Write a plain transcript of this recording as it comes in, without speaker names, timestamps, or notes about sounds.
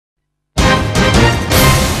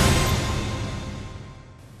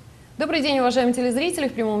Добрый день, уважаемые телезрители.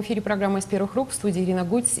 В прямом эфире программа «Из первых рук», в студии Ирина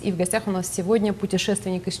Гудь. И в гостях у нас сегодня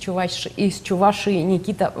путешественник из Чувашии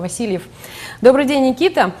Никита Васильев. Добрый день,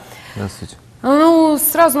 Никита. Здравствуйте. Ну,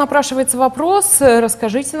 сразу напрашивается вопрос.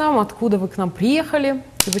 Расскажите нам, откуда вы к нам приехали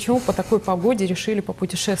и почему по такой погоде решили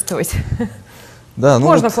попутешествовать. Да, ну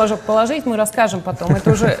можно вот... флажок положить, мы расскажем потом.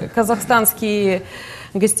 Это уже казахстанские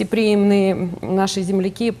гостеприимные наши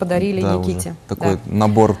земляки подарили Никите. Такой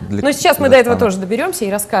набор для... Но сейчас мы до этого тоже доберемся и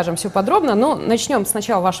расскажем все подробно. Но начнем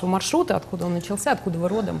сначала вашего маршрута, откуда он начался, откуда вы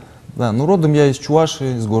родом. Да, ну родом я из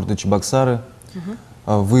Чувашии, из города Чебоксары.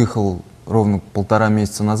 Выехал ровно 1,5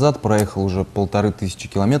 месяца назад, проехал уже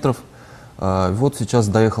 1500 километров. Вот сейчас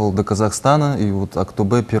доехал до Казахстана, и вот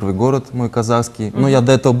Актобе, первый город мой казахский. Но я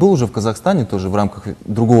до этого был уже в Казахстане, тоже в рамках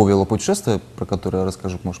другого велопутешествия, про которое я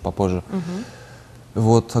расскажу, может, попозже.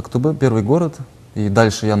 Вот Актобе, первый город, и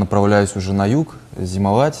дальше я направляюсь уже на юг,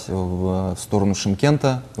 зимовать, в сторону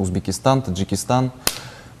Шымкента, Узбекистан, Таджикистан,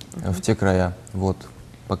 в те края. Вот,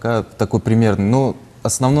 пока такой примерный. Но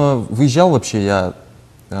основное, выезжал вообще я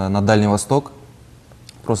на Дальний Восток.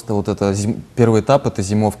 Просто вот это первый этап — это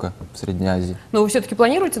зимовка в Средней Азии. Но вы все-таки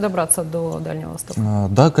планируете добраться до Дальнего Востока?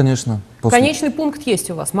 Да, конечно. Конечный пункт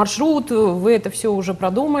есть у вас? Маршрут, вы это все уже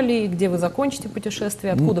продумали, где вы закончите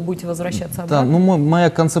путешествие, откуда будете возвращаться обратно? Да, ну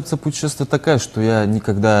моя концепция путешествия такая, что я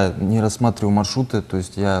никогда не рассматриваю маршруты, то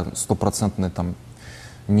есть я стопроцентно там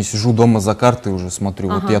не сижу дома за картой уже смотрю,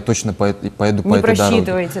 вот я точно поеду по этой дороге. Не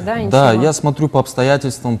просчитываете, да, ничего? Да, я смотрю по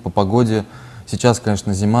обстоятельствам, по погоде. Сейчас,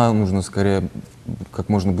 конечно, зима, нужно скорее как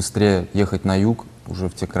можно быстрее ехать на юг, уже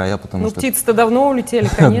в те края, потому что... Ну, птицы-то давно улетели,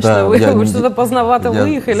 конечно, вы что-то поздновато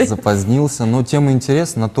выехали. Я запозднился, но тема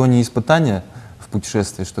интересна, на то не испытание в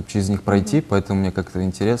путешествии, чтобы через них пройти, поэтому мне как-то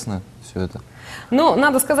интересно все это. Ну,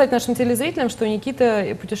 надо сказать нашим телезрителям, что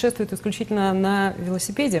Никита путешествует исключительно на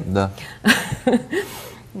велосипеде. Да.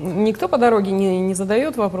 Никто по дороге не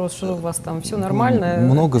задает вопрос, что у вас там все нормально?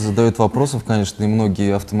 Много задают вопросов, конечно, и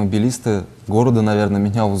многие автомобилисты города, наверное,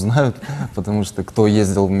 меня узнают, потому что кто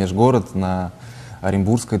ездил в межгород на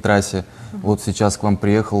Оренбургской трассе, вот сейчас к вам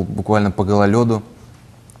приехал буквально по гололеду,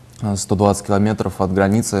 120 километров от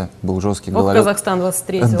границы, был жесткий гололед. Казахстан вас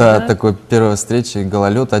встретил, да? Такой первая встреча,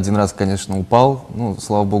 гололед, один раз, конечно, упал, ну,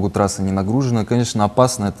 слава богу, трасса не нагружена, конечно,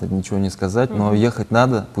 опасно, это ничего не сказать, но ехать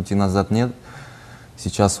надо, пути назад нет.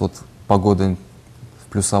 Сейчас вот погода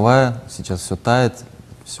плюсовая, сейчас все тает,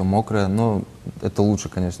 все мокрое, но это лучше,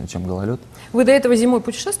 конечно, чем гололед. Вы до этого зимой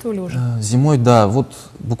путешествовали уже? Зимой, да. Вот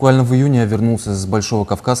буквально в июне я вернулся с Большого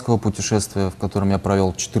Кавказского путешествия, в котором я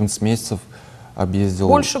провел 14 месяцев, объездил...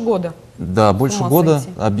 Больше года? Да, больше года.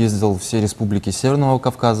 Объездил все республики Северного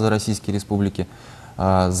Кавказа, российские республики,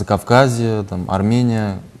 Закавказье, там,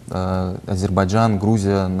 Армения, Азербайджан,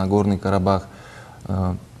 Грузия, Нагорный Карабах.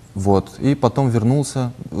 Вот, и потом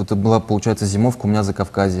вернулся, это была, получается, зимовка у меня за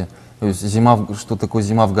Кавказье. То есть зима, что такое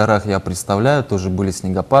зима в горах, я представляю, тоже были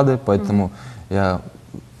снегопады, поэтому я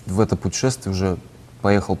в это путешествие уже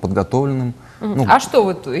поехал подготовленным. Ну, а что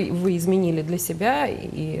вы изменили для себя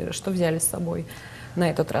и что взяли с собой на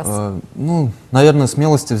этот раз? Ну, наверное,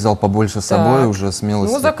 смелости взял побольше с собой, уже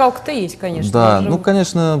смелости. Ну, закалка-то есть, конечно. Да, ну,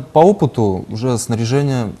 конечно, по опыту уже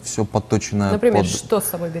снаряжение все подточенное. Например, что с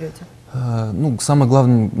собой берете? Ну, самое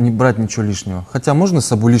главное, не брать ничего лишнего. Хотя можно с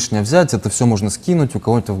собой лишнее взять, это все можно скинуть у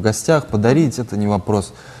кого-то в гостях, подарить, это не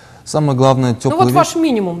вопрос. Самое главное, теплые вещи. Ну, вот ваш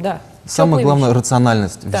минимум, да. Самое главное,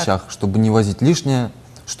 рациональность в вещах, чтобы не возить лишнее,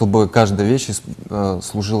 чтобы каждая вещь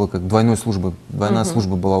служила как двойной службой, двойная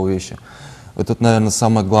служба была у вещи. Это, наверное,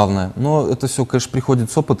 самое главное. Но это все, конечно,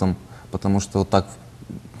 приходит с опытом, потому что вот так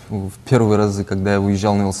в первые разы, когда я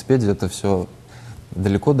выезжал на велосипеде, это все...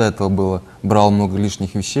 Далеко до этого было, брал много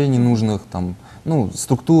лишних вещей ненужных, там, ну,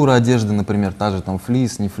 структура одежды, например, та же там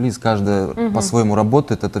флис, не флис, каждая по-своему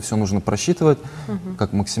работает, это все нужно просчитывать,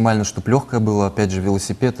 как максимально, чтобы легкое было, опять же,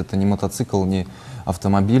 велосипед, это не мотоцикл, не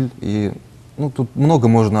автомобиль, и, ну, тут много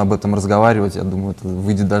можно об этом разговаривать, я думаю, это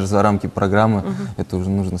выйдет даже за рамки программы, это уже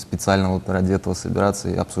нужно специально вот ради этого собираться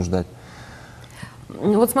и обсуждать.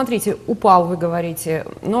 Вот смотрите, упал, вы говорите,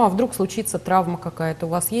 ну а вдруг случится травма какая-то? У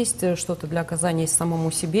вас есть что-то для оказания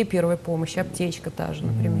самому себе первой помощи? Аптечка та же,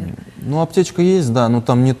 например? Ну, аптечка есть, да, но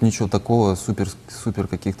там нет ничего такого, супер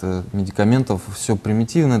каких-то медикаментов. Все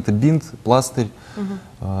примитивно, это бинт, пластырь,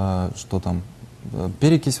 что там,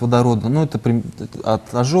 перекись водорода. Ну, это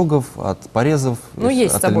от ожогов, от порезов, ну,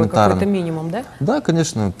 есть с собой какой-то минимум, да? Да,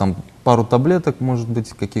 конечно, там пару таблеток, может быть,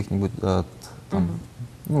 каких-нибудь,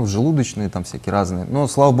 ну, желудочные, там всякие разные. Но,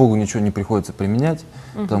 слава богу, ничего не приходится применять,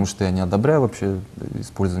 потому что я не одобряю вообще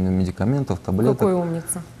использование медикаментов, таблеток. Какой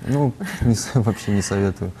умница. Ну, вообще не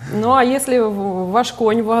советую. Ну, а если ваш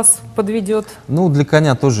конь вас подведет? Ну, для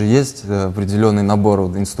коня тоже есть определенный набор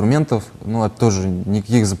инструментов, но это тоже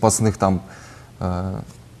никаких запасных там...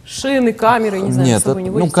 Шины, камеры, не знаю, Нет, с собой не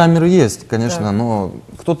возите? ну, камеры есть, конечно, Да. но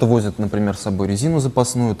кто-то возит, например, с собой резину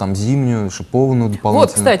запасную, там, зимнюю, шиповную дополнительную.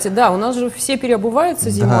 Вот, кстати, да, у нас же все переобуваются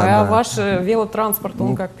зимой, Да, а да. ваш велотранспорт,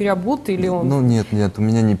 он как переобут или он Ну, нет, у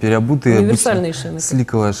меня не переобутые. универсальные шины?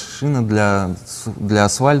 Сликовая шина для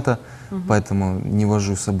асфальта, поэтому не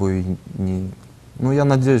вожу с собой. Ну, я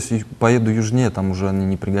надеюсь, поеду южнее, там уже они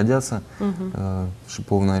не пригодятся,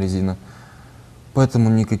 шиповная резина. Поэтому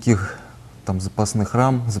никаких там запасных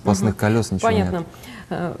рам, запасных колес, ничего Понятно.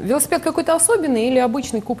 нет. Велосипед какой-то особенный или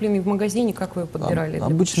обычный, купленный в магазине, как вы его подбирали? для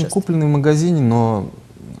Обычно путешествий? купленный в магазине, но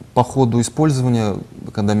по ходу использования,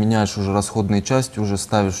 когда меняешь уже расходные части, уже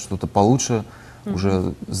ставишь что-то получше,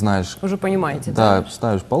 уже знаешь. Уже понимаете, Да,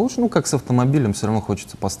 ставишь получше. Ну, как с автомобилем, все равно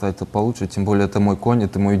хочется поставить это получше. Тем более, это мой конь,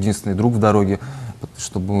 это мой единственный друг в дороге.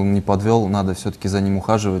 Чтобы он не подвел, надо все-таки за ним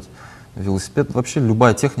ухаживать. Велосипед, вообще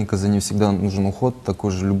любая техника, за ней всегда нужен уход,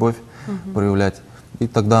 такой же любовь проявлять. И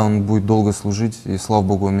тогда он будет долго служить, и, слава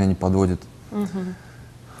богу, он меня не подводит.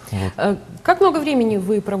 Вот. Как много времени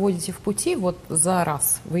вы проводите в пути вот за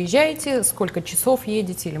раз? Выезжаете, сколько часов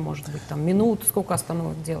едете, или, может быть, там минут, сколько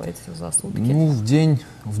остановок делаете за сутки? Ну, в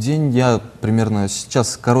день я примерно,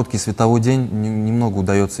 сейчас короткий световой день, немного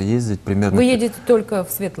удается ездить, примерно. Вы едете только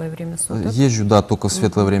в светлое время суток? Езжу, да, только в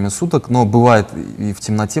светлое время суток, но бывает и в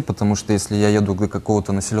темноте, потому что если я еду до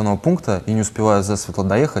какого-то населенного пункта и не успеваю засветло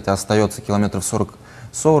доехать, а остается километров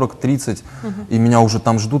 40-30, и меня уже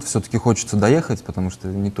там ждут, все-таки хочется доехать, потому что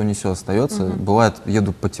не то не все остается. Бывает,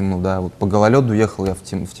 еду по темну, да, вот по гололеду ехал я в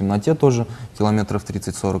темноте тоже, километров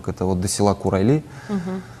 30-40, это вот до села Курайли.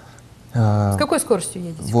 С какой скоростью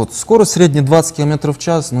едете? Вот, скорость средняя 20 км в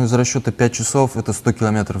час, но из расчета 5 часов это 100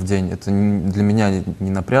 км в день. Это для меня не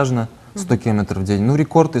напряжно, 100 км в день. Ну,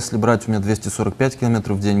 рекорд, если брать, у меня 245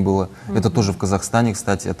 км в день было. Это тоже в Казахстане,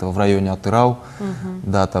 кстати, это в районе Атырау.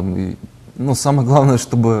 Да, там, ну, самое главное,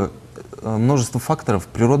 чтобы множество факторов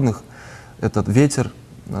природных, этот ветер,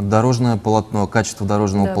 дорожное полотно, качество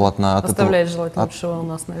дорожного полотна. Оставляет желать лучшего у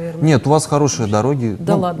нас, наверное. Нет, у вас хорошие дороги.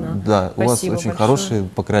 Да ладно? Да, у вас Спасибо очень большое. хорошие,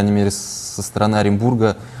 по крайней мере, со стороны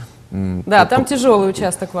Оренбурга. Да, там тяжелый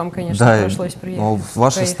участок вам, конечно, Да, пришлось приехать. но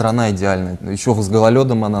ваша страна идеальная. Еще с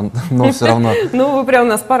гололедом она, но все равно. Ну, вы прям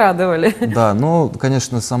нас порадовали. Да, но,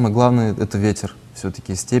 конечно, самое главное — это ветер.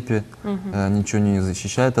 Все-таки степи, ничего не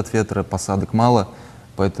защищает от ветра, посадок мало.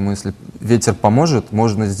 Поэтому, если ветер поможет,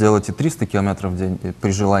 можно сделать и 300 км в день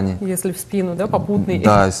при желании. Если в спину, да, попутный.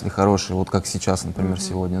 Да, если хороший, вот как сейчас, например,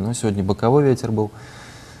 сегодня. Но сегодня боковой ветер был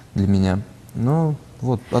для меня. Ну,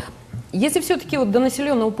 вот. Если все-таки вот до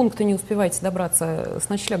населенного пункта не успеваете добраться, с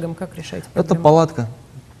ночлегом как решаете проблему? Это палатка.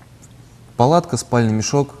 Палатка, спальный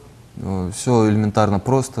мешок. Все элементарно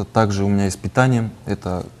просто. Также у меня есть питанием.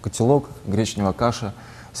 Это котелок, гречневая каша.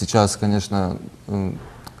 Сейчас, конечно,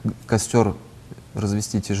 костер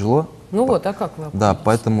развести тяжело. Ну вот, а как вы обходитесь? Да,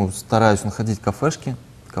 поэтому стараюсь находить кафешки,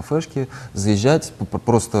 заезжать,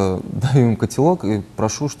 просто даю им котелок и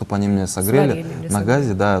прошу, чтобы они меня согрели на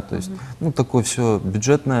газе, да, то есть, ну, такое все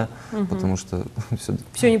бюджетное, потому что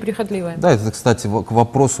все неприхотливое. Да, это, кстати, к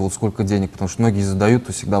вопросу, вот сколько денег, потому что многие задают,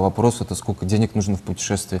 то всегда вопрос, это сколько денег нужно в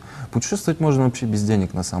путешествии. Путешествовать можно вообще без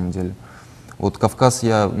денег, на самом деле. Вот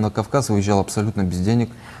я на Кавказ выезжал абсолютно без денег.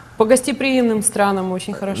 По гостеприимным странам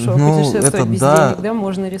очень хорошо путешествовать без денег, да,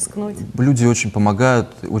 можно рискнуть. Люди очень помогают,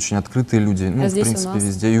 очень открытые люди, ну, в здесь принципе,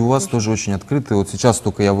 везде. И у вас тоже очень открытые. Вот сейчас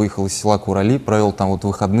только я выехал из села Курали, провел там вот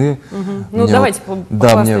выходные. Ну, давайте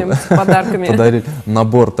похвастаемся подарками. Подарили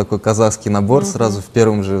набор, такой казахский набор, сразу в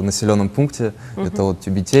первом же населенном пункте. Это вот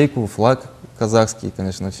тюбетейку, флаг казахский,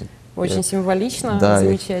 конечно, очень символично, да,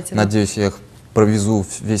 замечательно. Надеюсь, я их провезу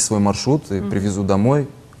весь свой маршрут и привезу домой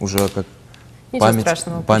уже как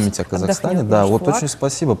память о Казахстане. Да, вот очень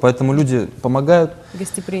спасибо. Поэтому люди помогают.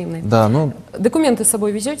 Гостеприимные. Да, ну, документы с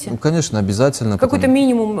собой везете? Ну, конечно, обязательно. Какой-то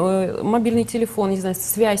минимум, мобильный телефон, не знаю,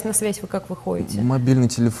 связь, на связь вы как выходите? Мобильный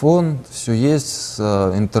телефон, все есть,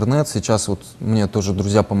 интернет. Сейчас вот мне тоже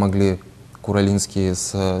друзья помогли куралинские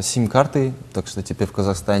с сим-картой, так что теперь в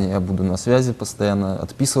Казахстане я буду на связи постоянно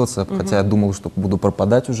отписываться, хотя я думал, что буду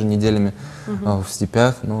пропадать уже неделями в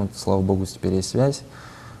степях, но, слава богу, теперь есть связь.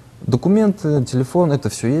 Документы, телефон, это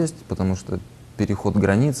все есть, потому что переход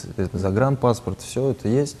границ, это загранпаспорт, все это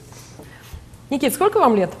есть. Никит, сколько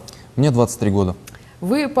вам лет? Мне 23 года.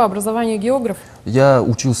 Вы по образованию географ? Я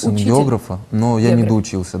учился на географа, но я не Географ.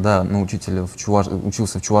 доучился, да, на учителя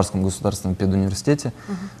учился в Чувашском государственном педуниверситете,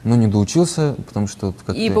 но не доучился, потому что...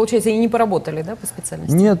 И, получается, и не поработали, да, по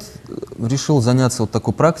специальности? Нет, решил заняться вот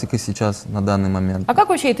такой практикой сейчас, на данный момент. А как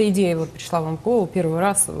вообще эта идея вот пришла вам в голову первый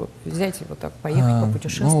раз взять и вот так поехать,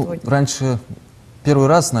 попутешествовать? Ну, раньше, первый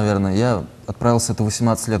раз, наверное, я отправился, это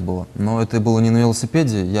 18 лет было, но это было не на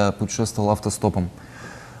велосипеде, я путешествовал автостопом.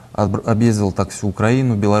 Объездил так всю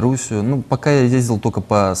Украину, Белоруссию. Ну, пока я ездил только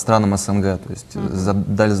по странам СНГ, то есть за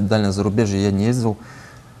дальнее зарубежье я не ездил.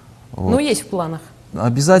 Вот. Ну, есть в планах.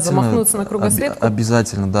 Обязательно. Замахнуться на кругосветку?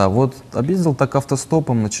 Обязательно, да. Вот объездил так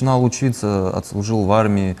автостопом, начинал учиться, отслужил в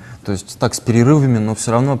армии. То есть так с перерывами, но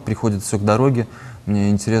все равно приходит все к дороге. Мне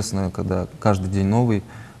интересно, когда каждый день новые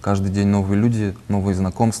люди, новые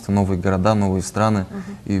знакомства, новые города, новые страны.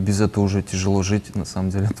 И без этого уже тяжело жить, на самом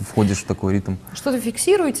деле. Ты входишь в такой ритм. Что-то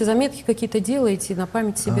фиксируете, заметки какие-то делаете, на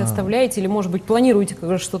память себе оставляете, или, может быть, планируете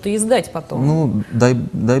что-то издать потом? Ну,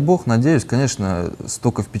 дай бог, надеюсь, конечно,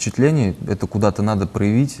 столько впечатлений, это куда-то надо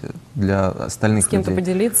проявить для остальных людей. С кем-то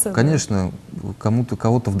поделиться? Конечно,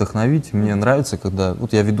 кого-то вдохновить. Мне нравится, когда...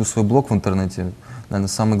 Вот я веду свой блог в интернете. Наверное,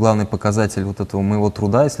 самый главный показатель вот этого моего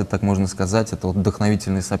труда, если так можно сказать, это вот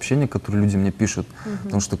вдохновительные сообщения, которые люди мне пишут.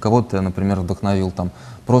 Потому что кого-то я, например, вдохновил там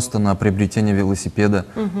просто на приобретение велосипеда,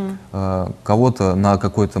 кого-то на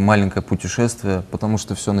какое-то маленькое путешествие, потому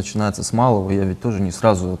что все начинается с малого, я ведь тоже не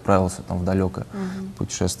сразу отправился там в далекое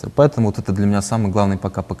путешествие. Поэтому вот это для меня самый главный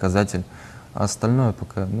пока показатель. А остальное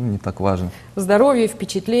пока не так важно. Здоровье,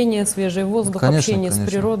 впечатления, свежий воздух, Конечно, общение с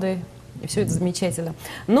природой. И все это замечательно.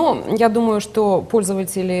 Но я думаю, что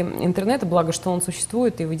пользователи интернета, благо, что он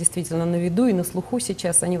существует, и вы действительно на виду и на слуху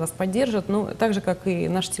сейчас, они вас поддержат, ну, так же, как и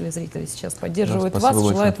наши телезрители сейчас поддерживают вас,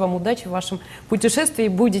 желают вам удачи в вашем путешествии.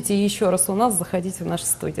 Будете еще раз у нас, заходите в нашу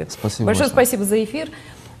студию. Спасибо большое большое. Спасибо за эфир.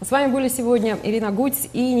 С вами были сегодня Ирина Гудь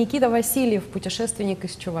и Никита Васильев, путешественник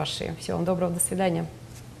из Чувашии. Всего вам доброго, до свидания.